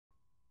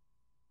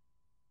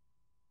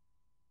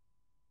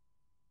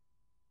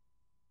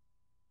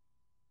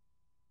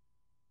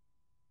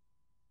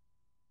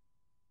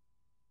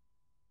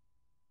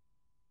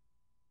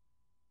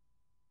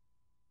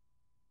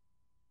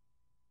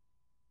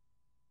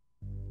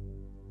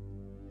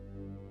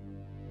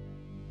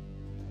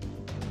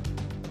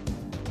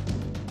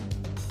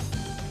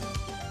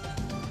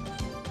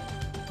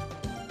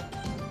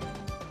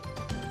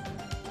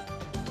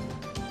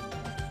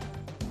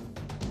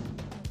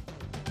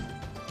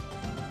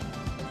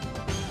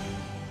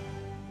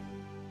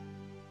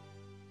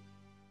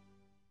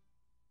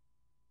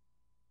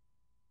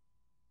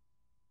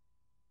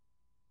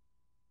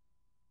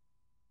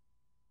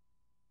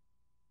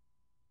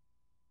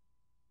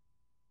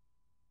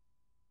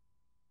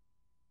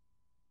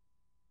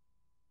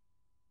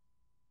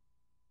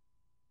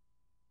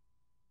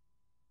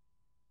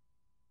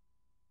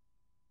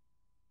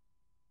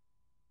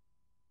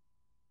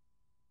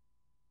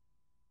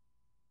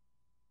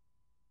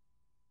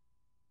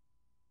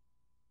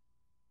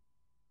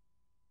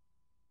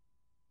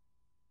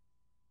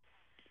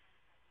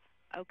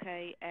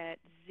Okay, at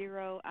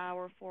 0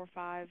 hour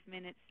 45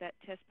 minutes, that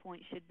test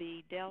point should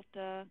be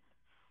Delta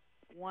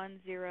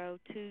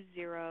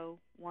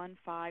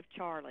 102015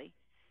 Charlie.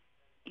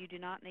 You do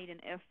not need an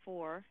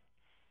F4,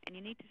 and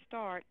you need to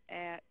start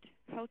at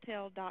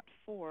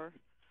Hotel.4,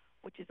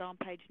 which is on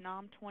page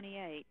NOM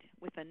 28,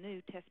 with a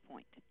new test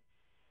point.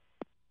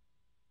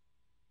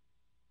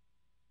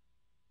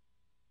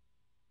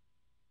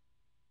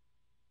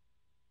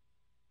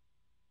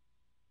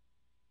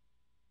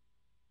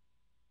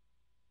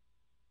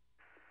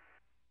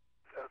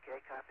 Okay,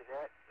 copy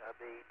that. I'll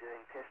be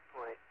doing test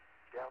point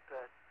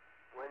Delta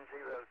 102015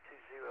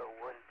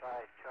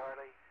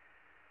 Charlie.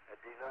 I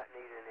do not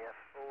need an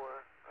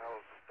F4.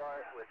 I'll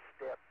start with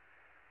step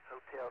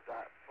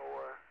Hotel.4,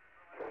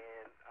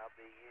 and I'll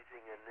be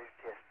using a new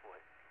test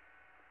point.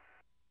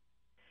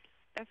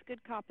 That's a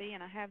good copy,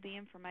 and I have the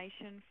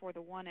information for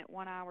the one at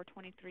 1 hour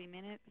 23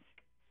 minutes.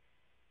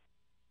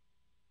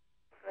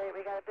 Great,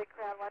 we got a big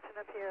crowd watching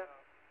up here.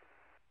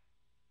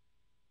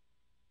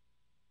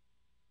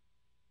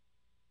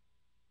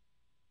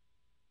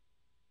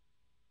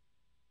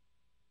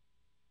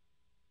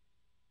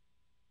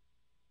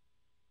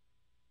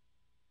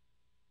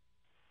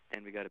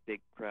 And we got a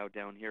big crowd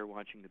down here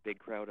watching the big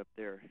crowd up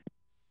there.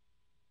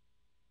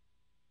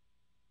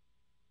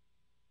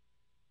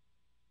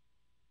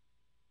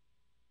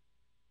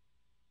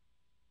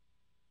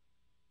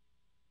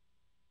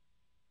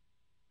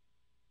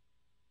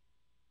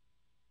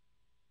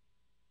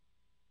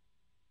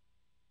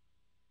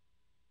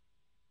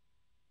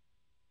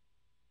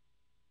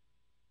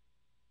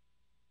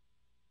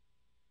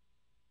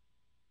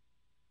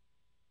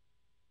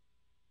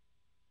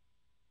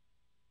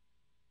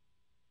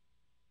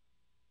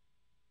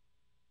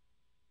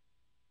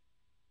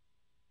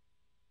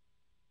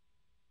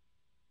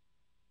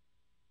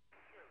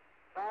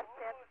 Last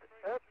chance,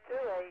 too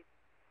late.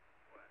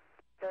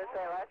 Go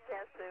say last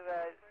chance to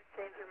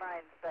change your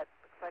minds, but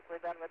looks like we're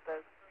done with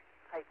those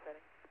height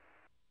settings.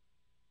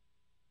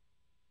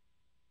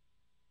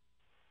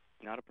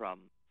 Not a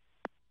problem.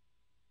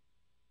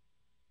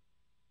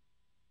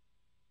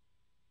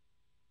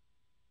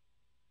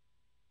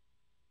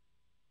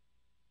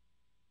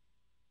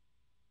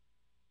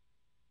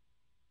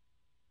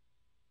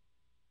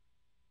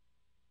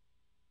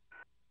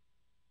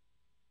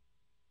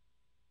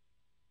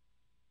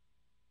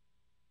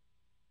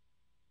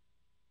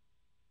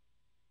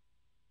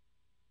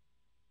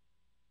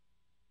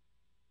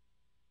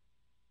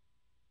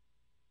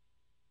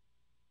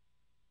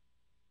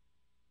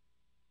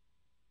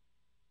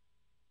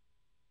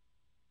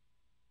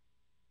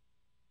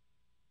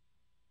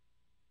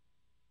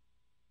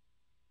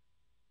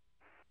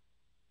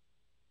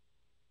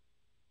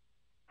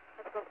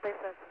 Let's go space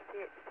sensors,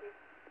 THT.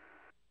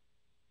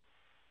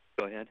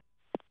 Go ahead.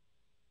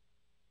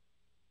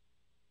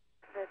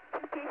 The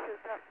two pieces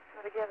don't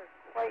go together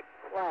quite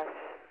flush.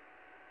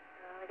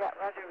 I got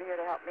Roger over here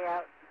to help me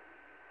out,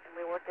 and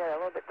we worked at it a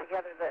little bit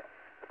together. But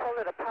pulled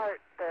it apart.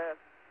 The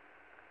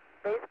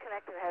base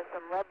connector has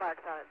some rub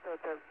marks on it, so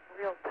it's a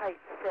real tight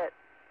fit.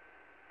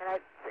 And I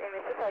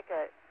mean, it's just like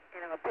a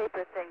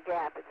paper thin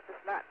gap. It's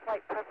just not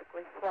quite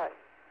perfectly flush.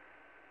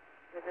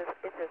 It's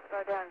as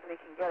far down as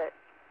we can get it.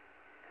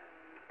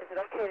 Is it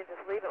okay to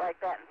just leave it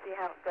like that and see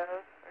how it goes,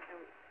 or do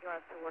you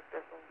want us to work this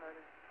a little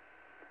harder?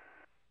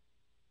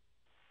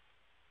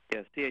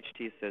 Yes,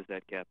 THT says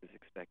that gap is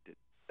expected.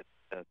 But,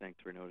 thanks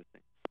for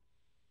noticing.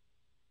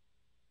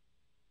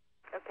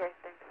 Okay,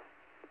 thanks.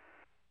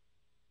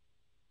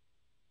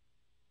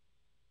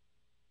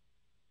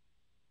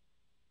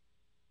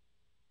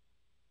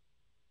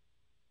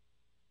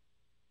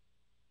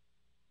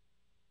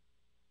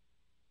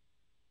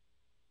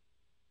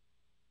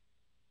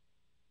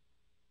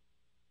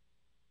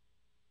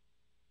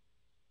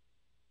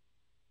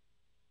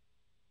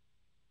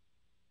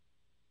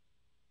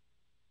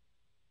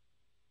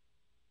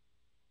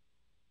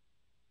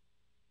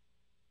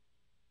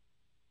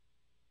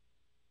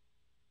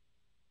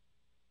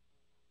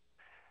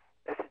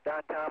 This is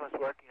Don Thomas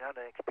working on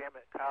an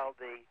experiment called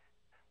the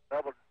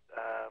bubble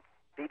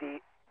BD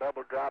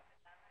bubble drop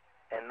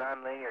and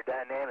nonlinear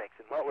dynamics.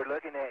 And what we're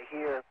looking at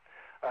here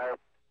are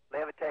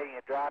levitating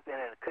a drop in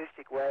an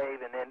acoustic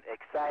wave and then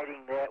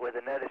exciting that with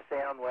another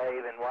sound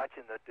wave and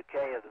watching the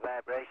decay of the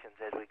vibrations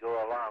as we go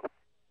along.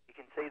 You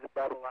can see the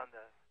bubble on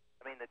the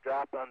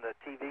drop on the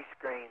TV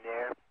screen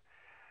there,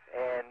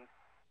 and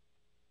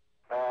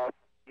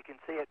you can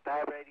see it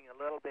vibrating a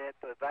little bit.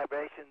 The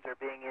vibrations are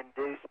being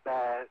induced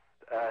by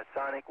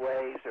sonic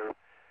waves or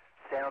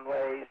sound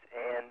waves,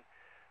 and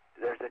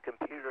there's a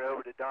computer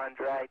over to Don's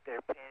right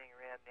there panning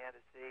around now to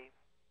see.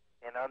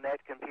 And on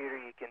that computer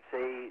you can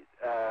see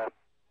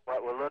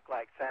what will look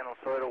like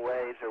sinusoidal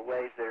waves or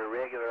waves that are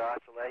regular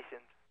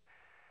oscillations.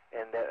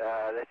 And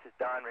this is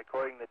Don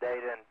recording the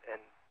data and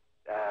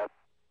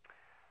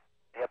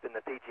helping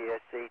the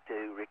PGSC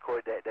to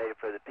record that data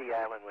for the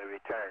PI when we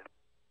return.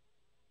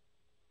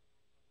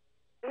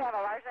 We have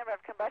a large number of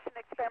combustion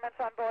experiments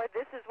on board.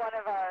 This is one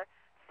of our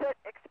soot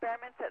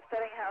experiments that's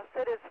studying how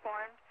soot is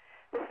formed.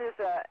 This is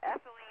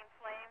ethylene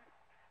flame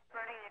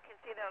burning. You can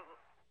see the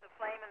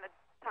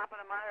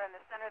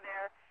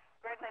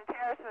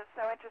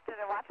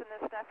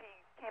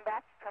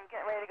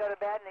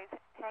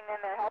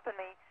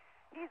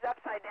he's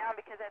upside down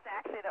because that's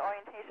actually the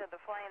orientation of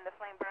the flame. The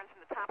flame burns from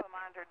the top of the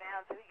monitor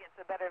down, so he gets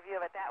a better view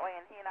of it that way,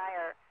 and he and I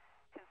are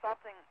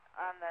consulting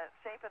on the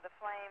shape of the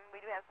flame. We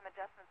do have some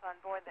adjustments on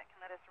board that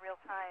can let us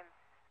real-time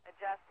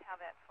adjust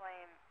how that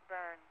flame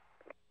burns.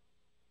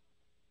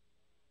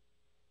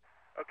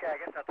 Okay, I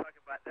guess I'll talk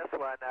about this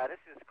one.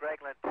 This is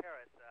Greg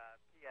Linteris,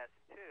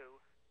 PS2,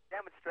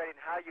 demonstrating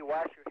how you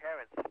wash your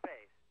hair in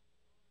space.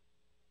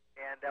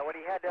 And what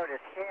he had there in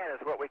his hand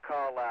is what we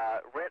call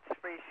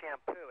rinse-free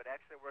shampoo. It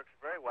actually works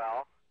very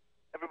well.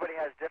 Everybody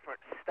has different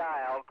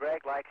style.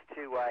 Greg likes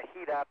to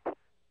heat up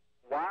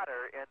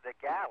water in the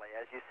galley,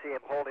 as you see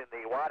him holding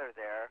the water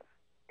there.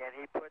 And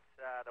he puts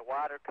the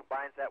water,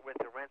 combines that with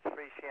the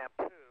rinse-free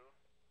shampoo.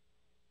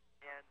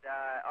 And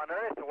on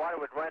Earth, the water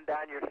would run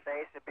down your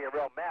face and be a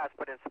real mess.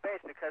 But in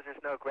space, because there's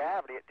no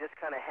gravity, it just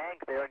kind of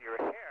hangs there in your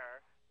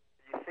hair.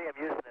 You see him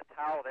using a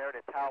towel there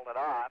to towel it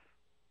off.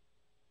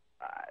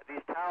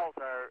 These towels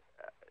are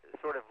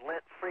sort of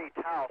lint-free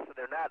towels, so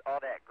they're not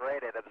all that great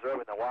at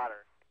absorbing the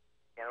water.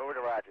 And over to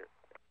Roger.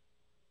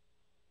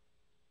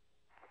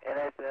 And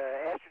as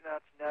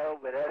astronauts know,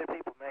 but other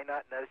people may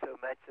not know so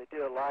much, they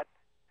do a lot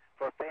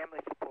for family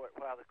support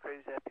while the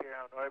crew's up here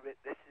on orbit.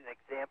 This is an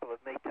example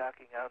of me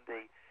talking on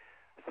the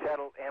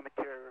shuttle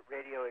amateur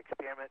radio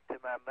experiment to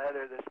my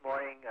mother this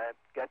morning. I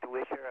got to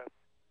wish her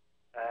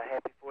a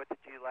happy 4th of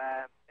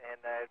July and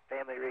a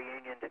family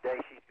reunion today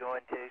she's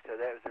going to, so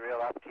that was a real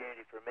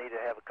opportunity for me to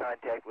have a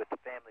contact with the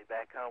family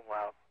back home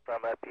while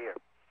from up here.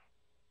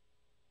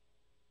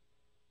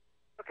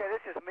 Okay,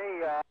 this is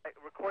me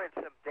recording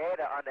some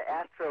data on the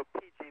Astro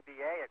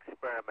PGBA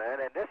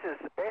experiment, and this is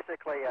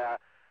basically a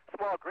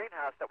small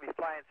greenhouse that we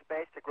fly in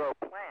space to grow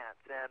plants,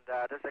 and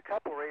there's a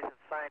couple reasons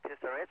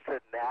scientists are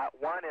interested in that.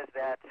 One is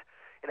that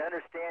in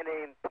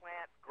understanding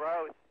plant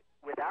growth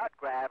without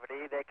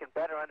gravity, they can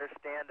better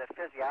understand the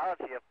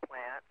physiology of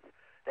plants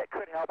that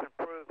could help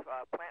improve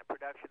plant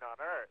production on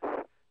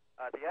Earth.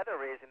 The other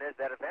reason is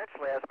that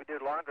eventually, as we do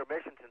longer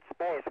missions in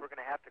space, we're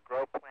going to have to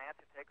grow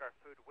plants and take our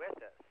food with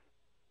us.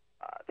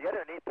 The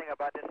other neat thing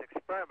about this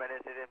experiment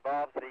is it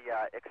involves the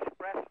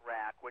Express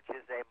Rack, which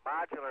is a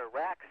modular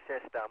rack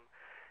system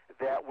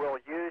that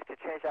we'll use to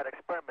change out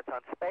experiments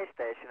on space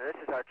station. And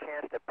this is our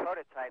chance to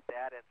prototype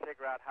that and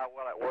figure out how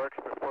well it works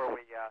before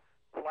we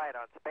fly it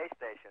on space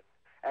station.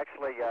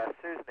 Actually,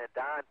 Susan and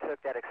Don took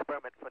that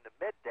experiment from the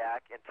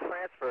mid-deck and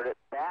transferred it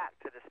back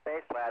to the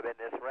space lab in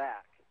this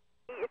rack.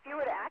 If you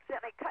were to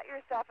accidentally cut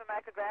yourself in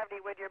microgravity,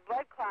 would your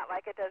blood clot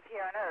like it does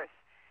here on Earth?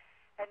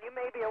 And you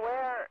may be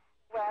aware,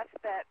 Wes,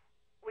 that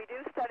we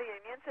do study the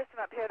immune system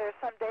up here. There's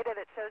some data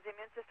that shows the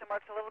immune system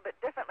works a little bit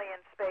differently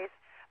in space,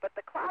 but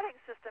the clotting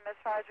system, as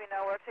far as we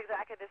know, works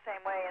exactly the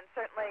same way. And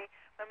certainly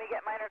when we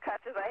get minor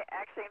cuts, as I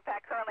actually, in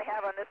fact, currently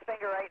have on this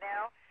finger right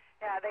now,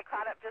 yeah, they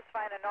clot up just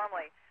fine and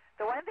normally.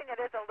 The one thing that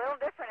is a little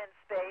different in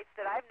space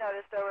that I've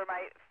noticed over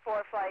my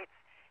 4 flights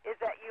is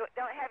that you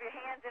don't have your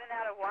hands in and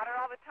out of water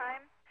all the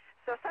time.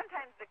 So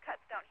sometimes the cuts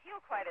don't heal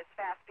quite as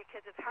fast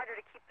because it's harder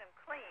to keep them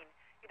clean.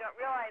 You don't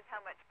realize how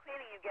much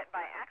cleaning you get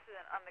by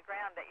accident on the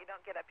ground that you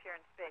don't get up here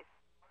in space.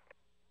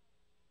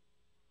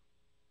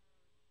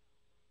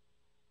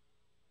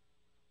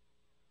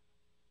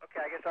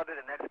 Okay, I guess I'll do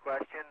the next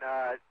question.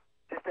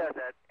 Just as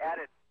an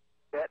added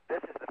bit,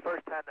 this is the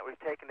first time that we've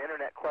taken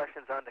internet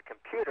questions on the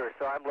computer,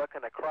 so I'm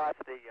looking across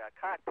the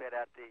cockpit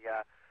at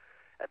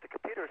the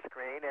computer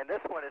screen, and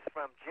this one is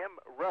from Jim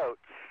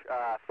Roach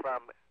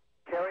from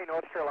Cary,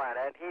 North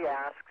Carolina, and he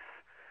asks,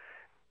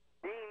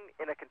 being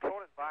in a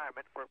controlled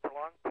environment for a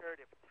prolonged period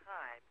of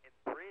time and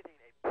breathing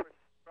a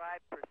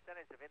prescribed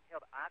percentage of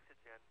inhaled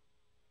oxygen,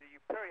 do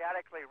you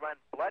periodically run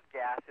blood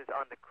gases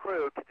on the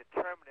crew to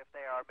determine if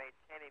they are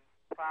maintaining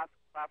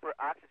proper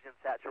oxygen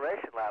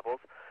saturation levels?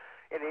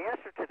 And the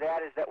answer to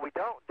that is that we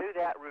don't do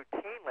that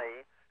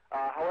routinely.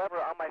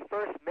 However, on my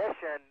first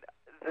mission,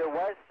 there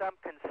was some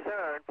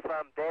concern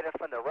from data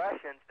from the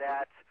Russians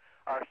that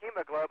our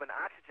hemoglobin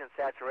oxygen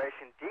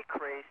saturation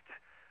decreased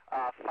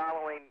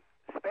following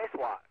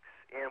spacewalks.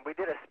 And we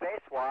did a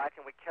spacewalk,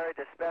 and we carried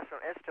this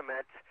special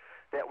instrument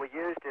that we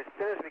used as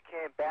soon as we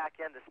came back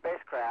in the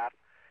spacecraft.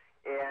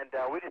 And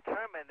we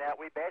determined that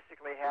we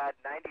basically had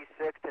 96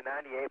 to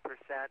 98%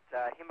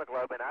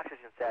 hemoglobin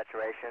oxygen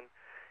saturation.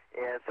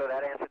 And so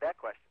that answered that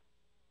question.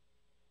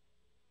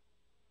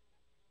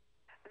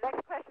 The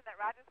next question that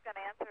Roger's going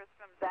to answer is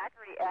from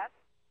Zachary S.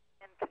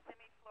 in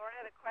Kissimmee,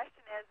 Florida. The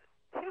question is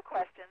 2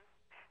 questions.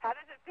 How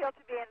does it feel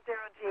to be in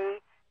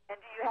 0G, and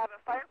do you have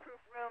a fireproof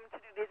room to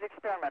do these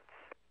experiments?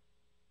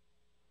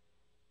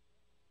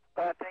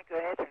 Well, I think the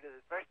answer to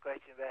the first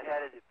question about how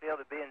does it feel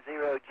to be in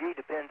 0G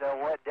depends on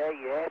what day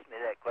you ask me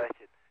that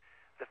question.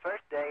 The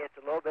first day, it's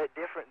a little bit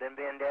different than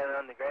being down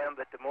on the ground,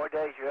 but the more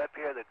days you're up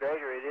here, the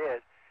greater it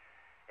is.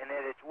 And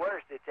at its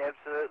worst, it's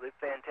absolutely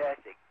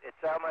fantastic.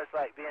 It's almost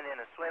like being in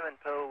a swimming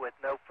pool with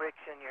no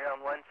friction. You're on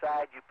one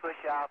side, you push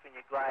off, and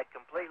you glide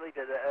completely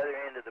to the other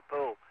end of the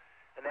pool.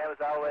 And that was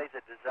always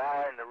a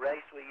desire and the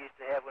race we used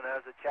to have when I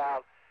was a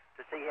child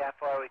to see how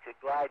far we could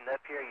glide. And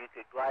up here, you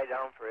could glide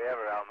on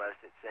forever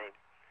almost, it seems.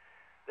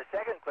 The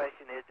second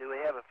question is, do we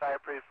have a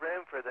fireproof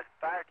room? For the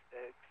fire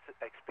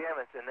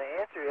And the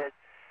answer is,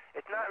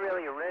 it's not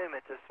really a room.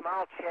 It's a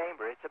small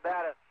chamber. It's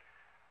about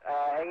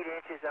 8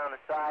 inches on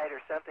the side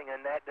or something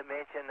in that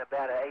dimension,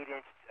 about an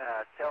 8-inch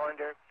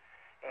cylinder.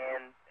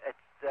 And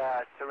it's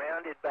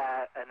surrounded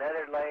by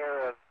another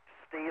layer of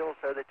steel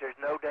so that there's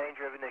no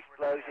danger of an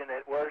explosion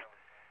at worst.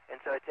 And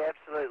so it's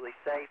absolutely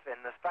safe.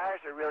 And the fires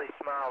are really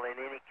small in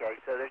any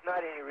case, so there's not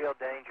any real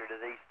danger to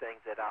these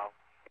things at all.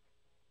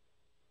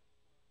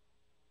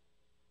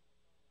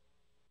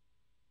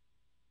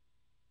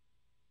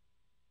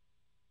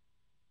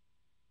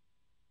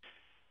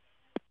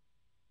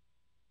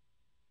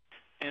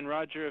 And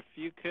Roger, if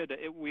you could,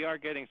 we are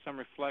getting some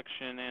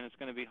reflection and it's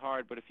going to be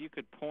hard, but if you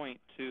could point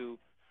to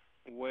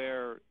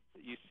where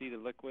you see the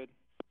liquid.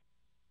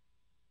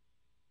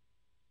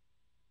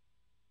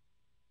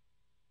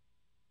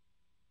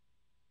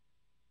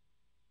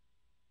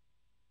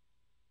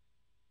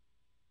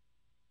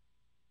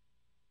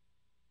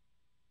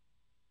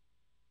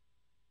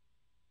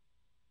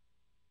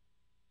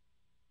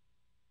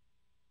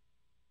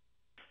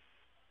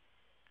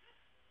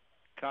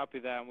 Copy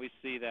that, and we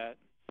see that.